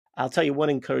I'll tell you one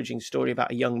encouraging story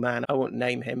about a young man. I won't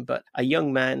name him, but a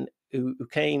young man who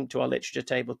came to our literature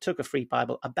table, took a free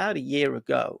Bible about a year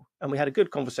ago, and we had a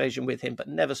good conversation with him, but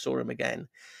never saw him again.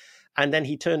 And then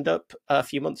he turned up a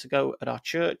few months ago at our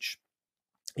church.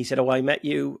 He said, "Oh, I met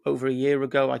you over a year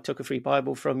ago. I took a free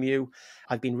Bible from you.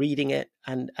 I've been reading it,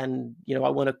 and I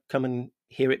want to come and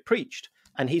hear it preached."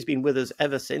 And he's been with us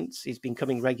ever since. He's been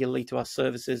coming regularly to our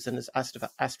services and has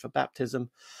asked for baptism.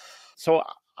 So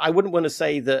I wouldn't want to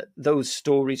say that those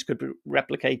stories could be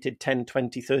replicated 10,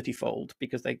 20, 30-fold,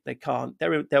 because they can't.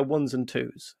 They're ones and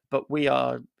twos. But we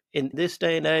are, in this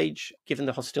day and age, given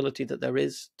the hostility that there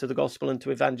is to the gospel and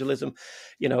to evangelism,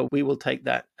 we will take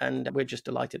that, and we're just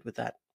delighted with that.